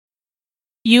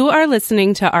You are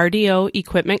listening to RDO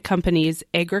Equipment Company's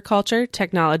Agriculture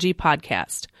Technology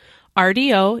Podcast.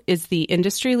 RDO is the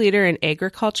industry leader in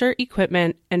agriculture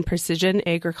equipment and precision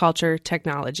agriculture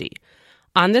technology.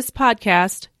 On this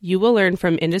podcast, you will learn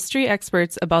from industry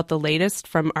experts about the latest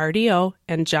from RDO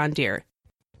and John Deere.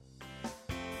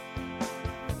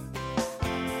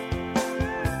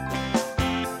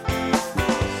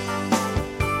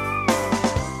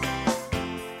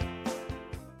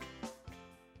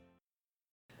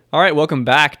 All right, welcome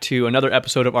back to another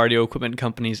episode of RDO Equipment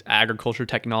Company's Agriculture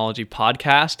Technology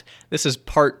Podcast. This is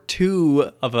part two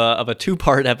of a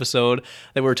two-part episode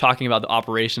that we're talking about the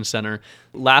Operations Center.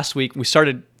 Last week, we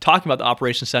started talking about the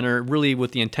Operations Center really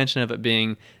with the intention of it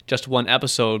being just one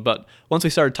episode, but once we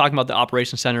started talking about the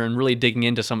Operations Center and really digging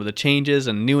into some of the changes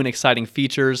and new and exciting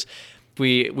features,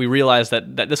 we realized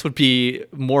that this would be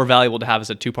more valuable to have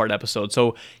as a two-part episode.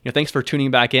 So, thanks for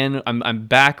tuning back in. I'm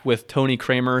back with Tony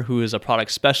Kramer, who is a product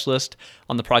specialist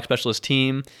on the product specialist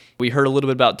team. We heard a little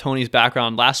bit about Tony's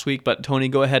background last week, but Tony,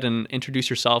 go ahead and introduce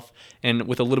yourself and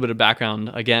with a little bit of background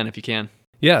again, if you can.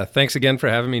 Yeah, thanks again for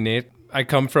having me, Nate. I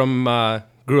come from,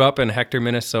 grew up in Hector,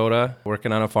 Minnesota,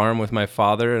 working on a farm with my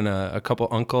father and a couple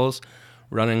uncles,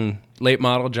 running late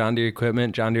model John Deere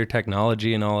equipment, John Deere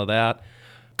technology and all of that.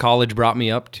 College brought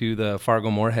me up to the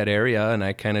Fargo-Moorhead area, and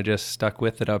I kind of just stuck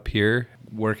with it up here,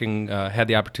 working, had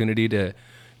the opportunity to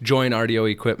join RDO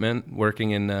Equipment,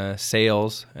 working in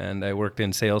sales, and I worked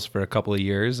in sales for a couple of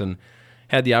years and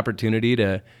had the opportunity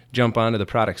to jump onto the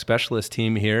product specialist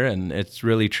team here, and it's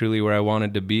really truly where I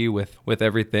wanted to be with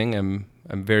everything. I'm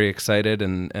very excited,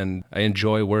 and I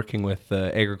enjoy working with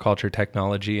agriculture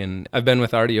technology, and I've been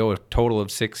with RDO a total of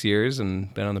 6 years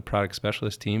and been on the product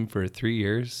specialist team for 3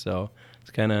 years, so it's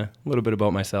kind of a little bit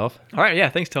about myself. All right, yeah,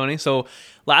 thanks, Tony. So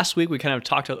last week we kind of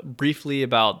talked briefly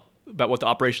about what the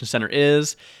Operations Center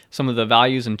is, some of the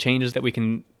values and changes that we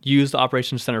can use the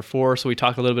Operations Center for. So we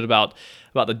talked a little bit about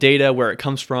the data, where it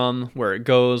comes from, where it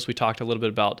goes. We talked a little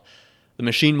bit about the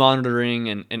machine monitoring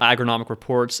and agronomic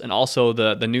reports, and also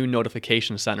the new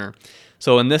notification center.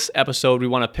 So in this episode, we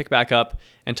want to pick back up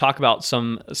and talk about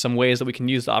some ways that we can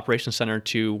use the Operations Center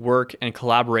to work and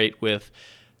collaborate with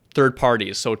third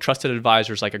parties, so trusted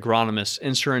advisors like agronomists,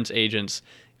 insurance agents,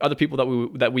 other people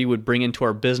that we would bring into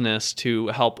our business to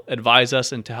help advise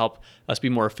us and to help us be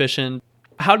more efficient.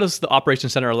 How does the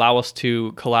Operations Center allow us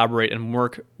to collaborate and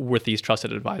work with these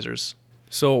trusted advisors?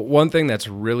 So one thing that's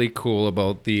really cool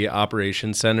about the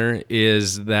Operations Center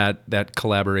is that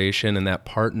collaboration and that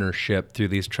partnership through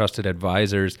these trusted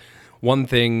advisors. One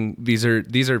thing, these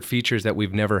are features that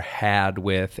we've never had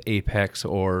with Apex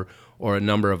or a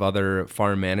number of other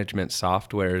farm management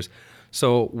softwares.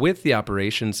 So with the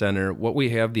Operations Center, what we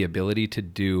have the ability to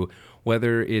do,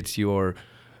 whether it's your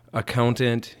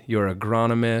accountant, your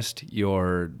agronomist,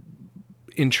 your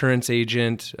insurance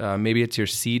agent, maybe it's your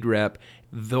seed rep,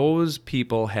 those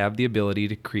people have the ability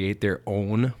to create their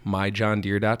own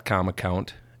myjohndeere.com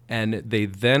account, and they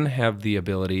then have the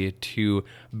ability to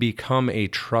become a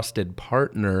trusted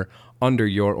partner under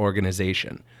your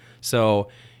organization. So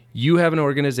you have an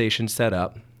organization set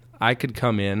up. I could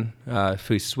come in, if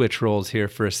we switch roles here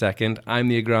for a second, I'm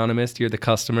the agronomist, you're the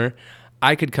customer.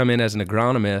 I could come in as an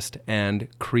agronomist and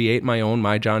create my own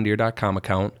myjohndeere.com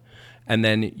account, and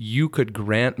then you could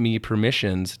grant me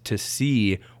permissions to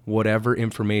see whatever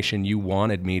information you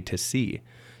wanted me to see.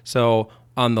 So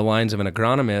on the lines of an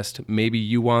agronomist, maybe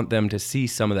you want them to see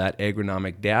some of that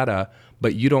agronomic data,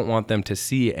 but you don't want them to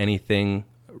see anything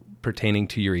pertaining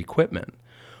to your equipment.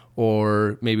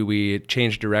 Or maybe we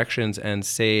change directions and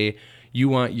say you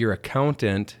want your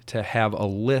accountant to have a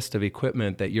list of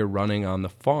equipment that you're running on the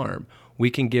farm. We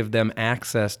can give them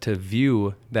access to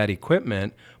view that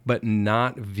equipment, but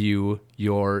not view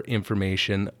your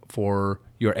information for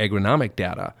your agronomic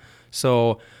data.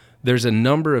 So there's a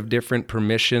number of different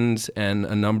permissions and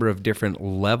a number of different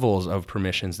levels of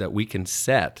permissions that we can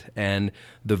set. And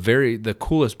the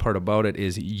coolest part about it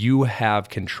is you have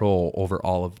control over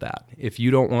all of that. If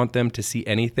you don't want them to see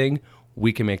anything,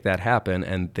 we can make that happen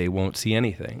and they won't see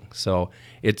anything. So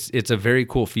it's a very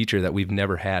cool feature that we've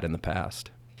never had in the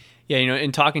past. Yeah,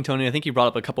 in talking, Tony, I think you brought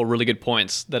up a couple of really good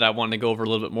points that I wanted to go over a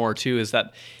little bit more too, is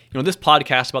that, this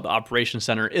podcast about the Operations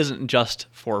Center isn't just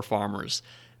for farmers.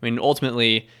 I mean,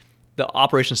 ultimately, the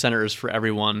Operations Center is for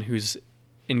everyone who's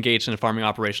engaged in a farming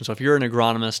operation. So if you're an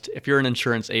agronomist, if you're an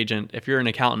insurance agent, if you're an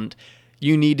accountant,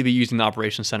 you need to be using the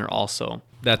Operations Center also.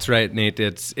 That's right, Nate.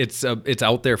 It's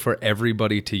out there for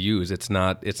everybody to use. It's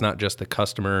not just the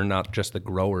customer, not just the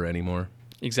grower anymore.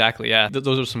 Exactly, yeah.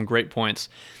 Those are some great points.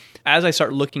 As I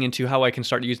start looking into how I can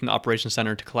start using the Operations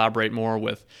Center to collaborate more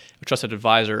with a trusted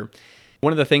advisor,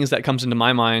 One of the things that comes into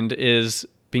my mind is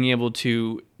being able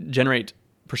to generate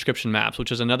prescription maps,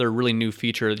 which is another really new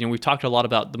feature. We've talked a lot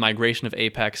about the migration of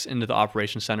Apex into the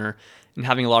Operations Center and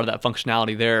having a lot of that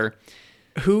functionality there.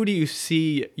 Who do you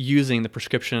see using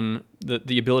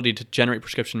the ability to generate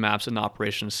prescription maps in the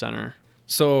Operations Center?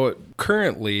 So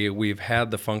currently, we've had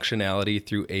the functionality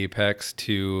through Apex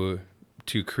to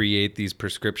create these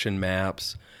prescription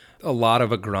maps. A lot of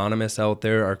agronomists out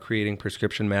there are creating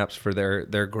prescription maps for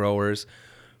their growers.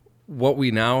 What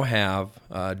we now have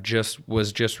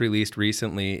was just released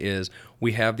recently is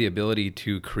we have the ability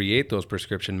to create those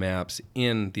prescription maps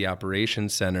in the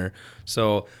Operations Center.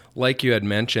 So like you had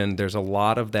mentioned, there's a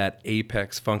lot of that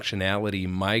Apex functionality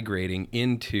migrating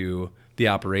into the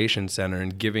Operations Center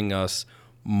and giving us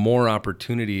more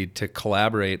opportunity to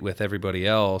collaborate with everybody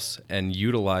else and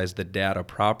utilize the data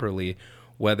properly,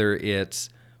 whether it's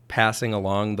passing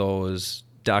along those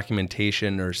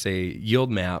documentation or say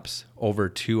yield maps over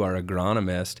to our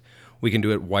agronomist. We can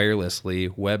do it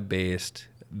wirelessly, web-based.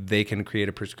 They can create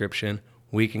a prescription.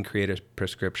 We can create a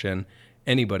prescription.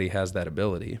 Anybody has that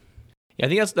ability. Yeah, I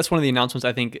think that's one of the announcements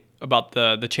I think about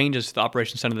the changes to the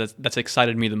Operations Center that's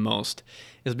excited me the most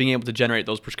is being able to generate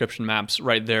those prescription maps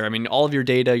right there. I mean, all of your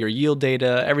data, your yield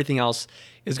data, everything else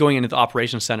is going into the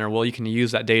Operations Center. Well, you can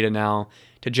use that data now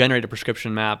to generate a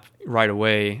prescription map right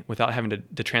away without having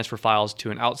to transfer files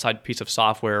to an outside piece of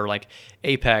software like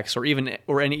Apex or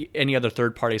any other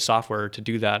third-party software to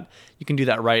do that. You can do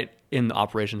that right in the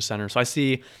Operations Center. So I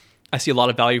see a lot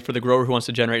of value for the grower who wants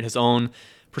to generate his own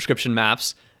prescription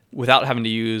maps without having to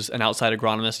use an outside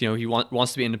agronomist. He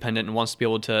wants to be independent and wants to be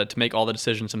able to make all the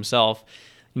decisions himself.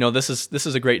 This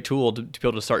is a great tool to be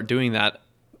able to start doing that.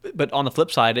 But on the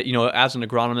flip side, as an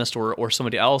agronomist or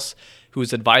somebody else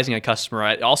who's advising a customer,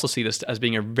 I also see this as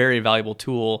being a very valuable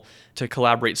tool to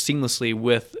collaborate seamlessly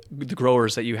with the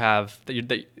growers that you have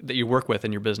that you work with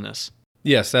in your business.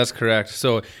 Yes, that's correct.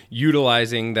 So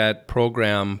utilizing that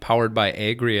program powered by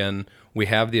Agrion, we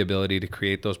have the ability to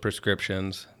create those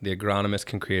prescriptions. The agronomist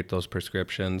can create those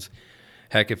prescriptions.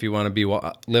 Heck, if you want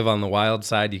to live on the wild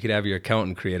side, you could have your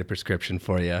accountant create a prescription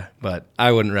for you, but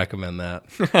I wouldn't recommend that.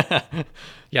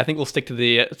 Yeah, I think we'll stick to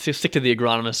the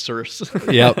agronomist source.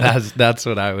 Yep, that's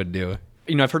what I would do.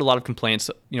 I've heard a lot of complaints,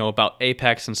 about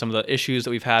Apex and some of the issues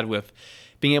that we've had with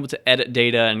being able to edit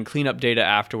data and clean up data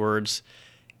afterwards.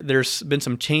 There's been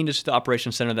some changes to the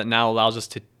Operations Center that now allows us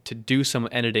to do some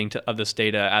editing of this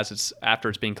data after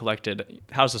it's being collected.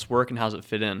 How does this work and how does it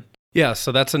fit in? Yeah,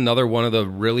 so that's another one of the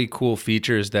really cool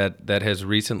features that has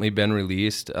recently been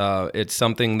released. It's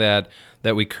something that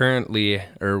we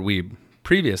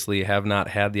previously have not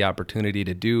had the opportunity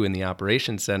to do in the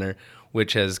Operations Center,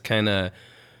 which has kind of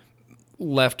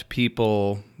left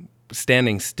people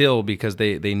standing still because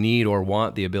they need or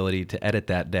want the ability to edit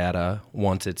that data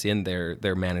once it's in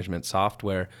their management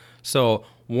software. So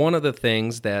one of the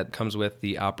things that comes with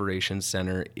the Operations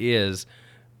Center is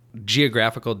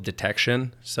geographical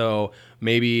detection. So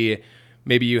maybe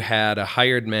you had a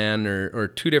hired man or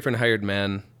two different hired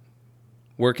men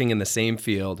working in the same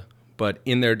field, but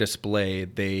in their display,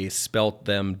 they spelt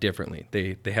them differently.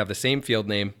 They have the same field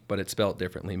name, but it's spelt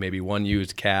differently. Maybe one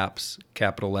used caps,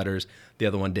 capital letters, the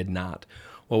other one did not.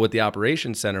 Well, with the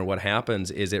Operations Center, what happens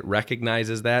is it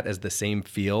recognizes that as the same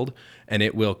field, and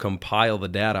it will compile the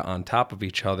data on top of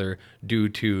each other due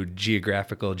to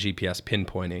geographical GPS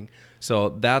pinpointing. So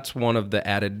that's one of the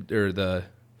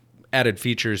added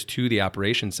features to the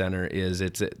Operations Center is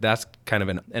that's kind of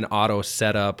an auto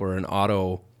setup or an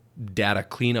auto data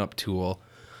cleanup tool.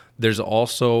 There's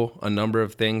also a number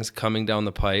of things coming down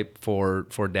the pipe for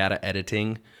data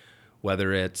editing,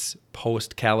 whether it's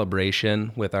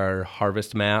post-calibration with our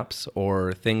harvest maps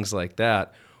or things like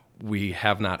that. We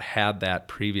have not had that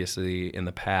previously in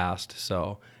the past,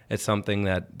 so it's something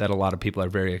that a lot of people are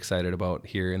very excited about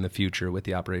here in the future with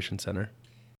the Operations Center.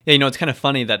 Yeah, it's kind of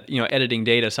funny that, editing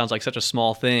data sounds like such a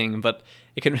small thing, but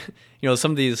it can,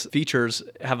 some of these features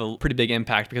have a pretty big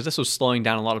impact because this was slowing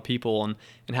down a lot of people and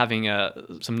having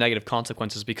some negative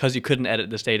consequences because you couldn't edit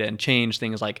this data and change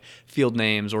things like field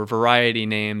names or variety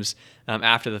names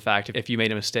after the fact if you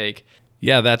made a mistake.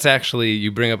 Yeah, that's actually,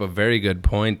 you bring up a very good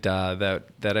point that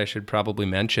I should probably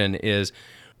mention is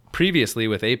previously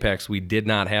with Apex, we did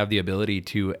not have the ability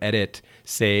to edit,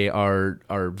 say, our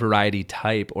variety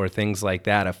type or things like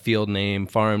that, a field name,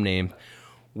 farm name.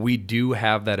 We do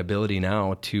have that ability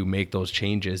now to make those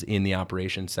changes in the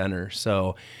Operations Center.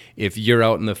 So if you're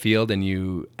out in the field and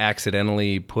you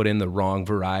accidentally put in the wrong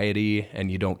variety and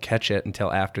you don't catch it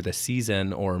until after the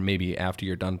season or maybe after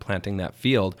you're done planting that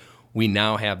field, we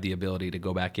now have the ability to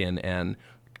go back in and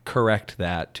correct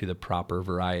that to the proper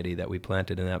variety that we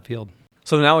planted in that field.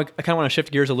 So now I kind of want to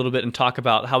shift gears a little bit and talk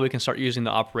about how we can start using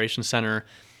the Operations Center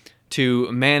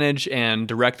to manage and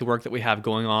direct the work that we have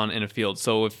going on in a field.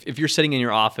 So if you're sitting in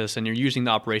your office and you're using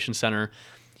the Operations Center,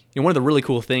 one of the really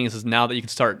cool things is now that you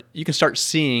can start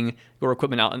seeing your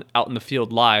equipment out in the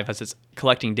field live as it's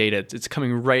collecting data. It's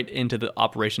coming right into the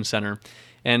Operations Center.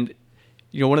 And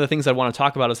one of the things I want to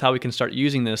talk about is how we can start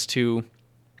using this to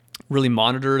really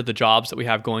monitor the jobs that we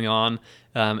have going on,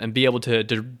 and be able to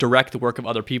direct the work of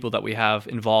other people that we have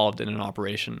involved in an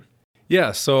operation.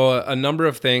 Yeah, so a number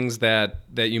of things that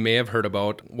you may have heard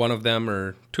about, one of them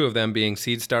or two of them being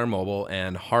SeedStar Mobile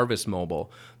and Harvest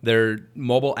Mobile. They're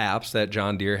mobile apps that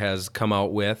John Deere has come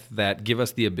out with that give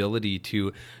us the ability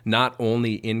to not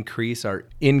only increase our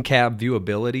in-cab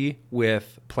viewability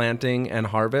with planting and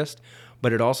harvest,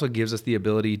 but it also gives us the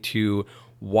ability to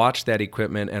watch that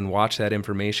equipment and watch that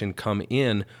information come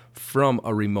in from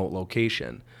a remote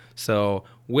location. So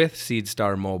with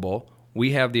SeedStar Mobile,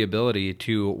 we have the ability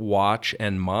to watch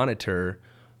and monitor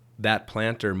that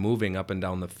planter moving up and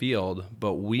down the field,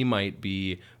 but we might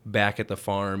be back at the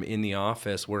farm in the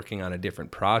office working on a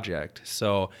different project.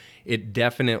 So it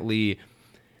definitely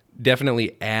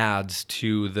adds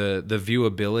to the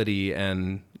viewability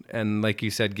and like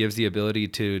you said, gives the ability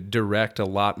to direct a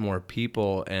lot more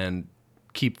people and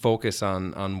keep focus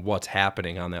on what's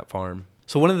happening on that farm.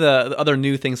 So one of the other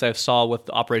new things I saw with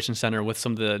the Operations Center, with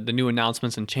some of the new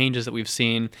announcements and changes that we've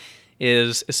seen,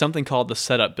 is something called the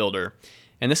Setup Builder.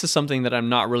 And this is something that I'm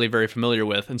not really very familiar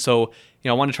with. And so,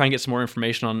 I want to try and get some more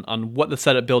information on what the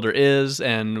Setup Builder is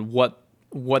and what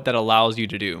that allows you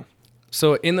to do.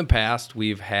 So in the past,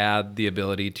 we've had the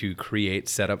ability to create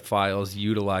setup files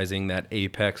utilizing that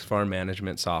Apex farm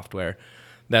management software.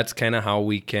 That's kind of how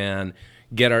we can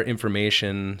get our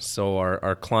information. So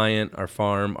our client, our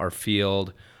farm, our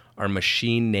field, our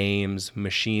machine names,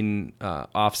 machine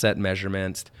offset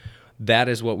measurements, that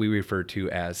is what we refer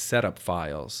to as setup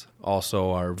files.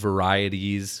 Also our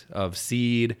varieties of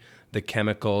seed, the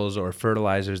chemicals or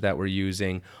fertilizers that we're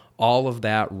using, all of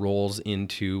that rolls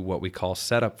into what we call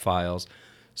setup files.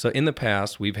 So in the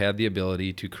past, we've had the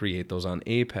ability to create those on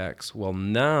Apex. Well,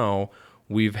 now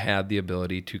we've had the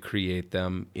ability to create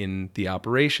them in the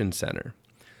Operations Center.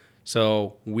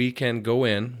 So we can go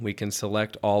in, we can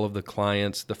select all of the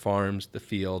clients, the farms, the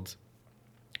fields.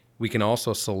 We can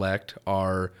also select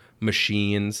our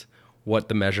machines, what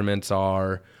the measurements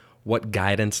are, what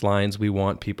guidance lines we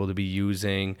want people to be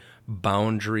using,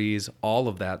 boundaries, all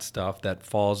of that stuff that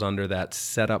falls under that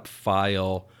setup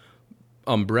file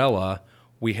umbrella.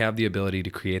 We have the ability to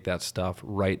create that stuff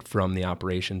right from the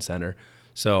Operations Center.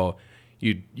 So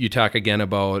you talk again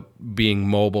about being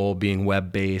mobile, being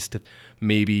web-based.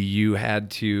 Maybe you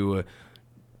had to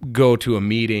go to a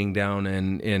meeting down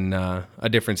in a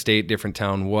different state, different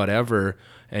town, whatever,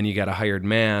 and you got a hired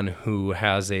man who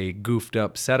has a goofed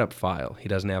up setup file. He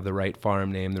doesn't have the right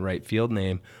farm name, the right field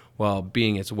name. Well,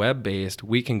 being it's web-based,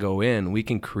 we can go in, we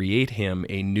can create him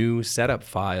a new setup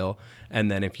file,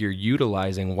 and then if you're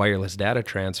utilizing wireless data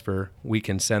transfer, we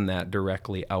can send that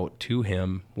directly out to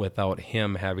him without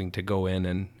him having to go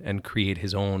in and create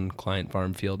his own client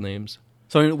farm field names.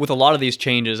 So with a lot of these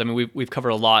changes, we've covered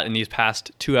a lot in these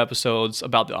past 2 episodes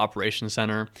about the Operations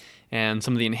Center and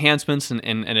some of the enhancements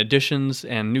and additions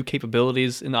and new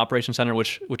capabilities in the Operations Center,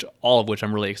 which all of which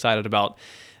I'm really excited about.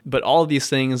 But all of these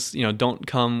things, don't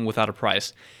come without a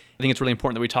price. I think it's really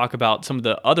important that we talk about some of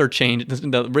the other change,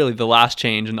 really the last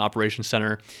change in the Operations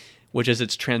Center, which is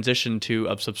its transition to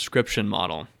a subscription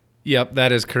model. Yep,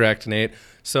 that is correct, Nate.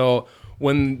 So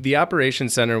when the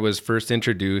Operations Center was first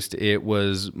introduced, it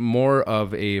was more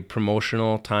of a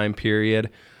promotional time period,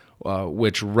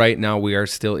 which right now we are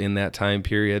still in that time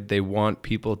period. They want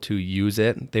people to use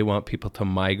it. They want people to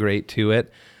migrate to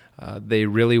it. They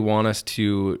really want us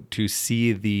to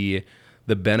see the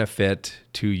benefit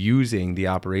to using the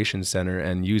Operations Center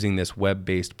and using this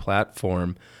web-based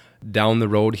platform. Down the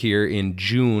road here in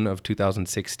June of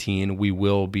 2016, we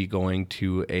will be going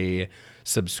to a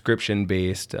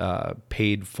subscription-based,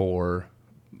 paid-for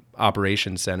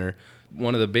Operations Center.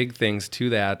 One of the big things to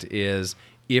that is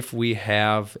if we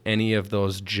have any of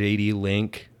those JD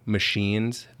Link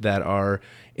machines that are,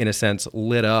 in a sense,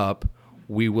 lit up,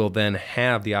 we will then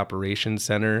have the Operations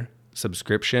Center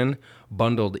subscription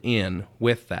bundled in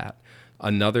with that.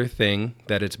 Another thing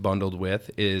that it's bundled with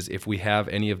is if we have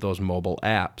any of those mobile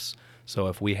apps. So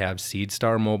if we have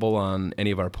SeedStar Mobile on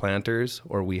any of our planters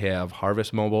or we have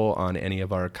Harvest Mobile on any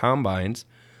of our combines,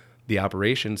 the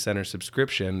Operations Center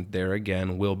subscription there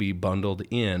again will be bundled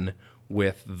in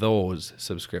with those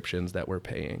subscriptions that we're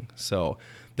paying. So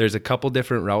there's a couple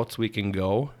different routes we can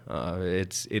go.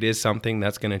 It is something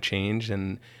that's going to change,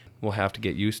 and we'll have to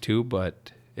get used to,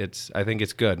 but I think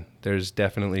it's good. There's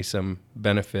definitely some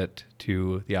benefit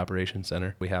to the operations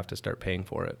center. We have to start paying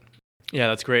for it. Yeah,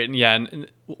 that's great.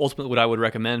 And ultimately what I would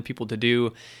recommend people to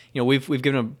do, we've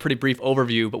given a pretty brief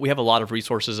overview, but we have a lot of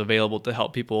resources available to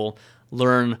help people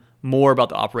learn more about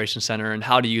the operations center and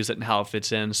how to use it and how it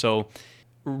fits in. So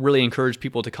really encourage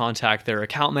people to contact their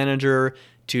account manager,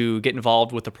 to get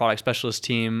involved with the product specialist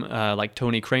team like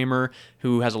Tony Kramer,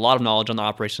 who has a lot of knowledge on the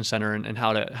operations center and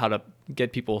how to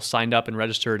get people signed up and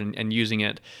registered and using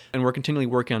it. And we're continually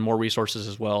working on more resources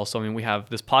as well. So we have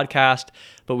this podcast,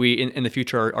 but we in the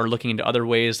future are looking into other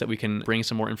ways that we can bring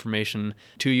some more information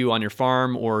to you on your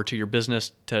farm or to your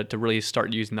business to really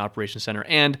start using the operations center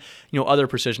and other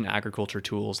precision agriculture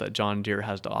tools that John Deere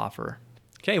has to offer.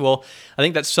 Okay, well, I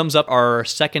think that sums up our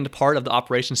second part of the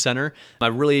Operations Center. I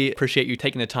really appreciate you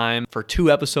taking the time for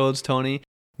 2 episodes, Tony.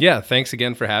 Yeah, thanks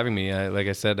again for having me. Like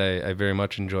I said, I very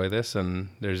much enjoy this, and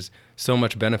there's so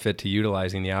much benefit to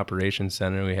utilizing the Operations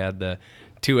Center. We had the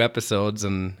 2 episodes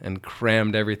and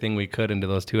crammed everything we could into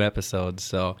those 2 episodes.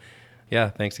 So, yeah,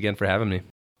 thanks again for having me.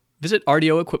 Visit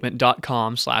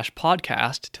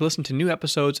rdoequipment.com/podcast to listen to new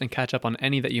episodes and catch up on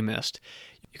any that you missed.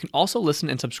 You can also listen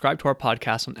and subscribe to our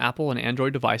podcast on Apple and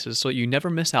Android devices so that you never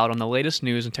miss out on the latest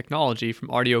news and technology from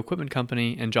RDO Equipment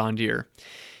Company and John Deere.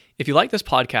 If you like this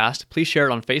podcast, please share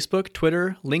it on Facebook,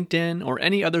 Twitter, LinkedIn, or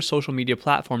any other social media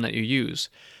platform that you use.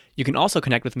 You can also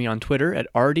connect with me on Twitter at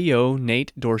RDO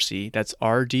Nate Dorsey. That's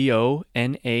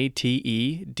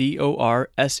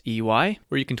RDONATEDORSEY,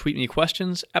 where you can tweet me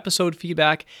questions, episode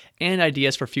feedback, and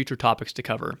ideas for future topics to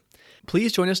cover.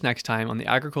 Please join us next time on the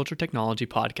Agriculture Technology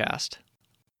Podcast.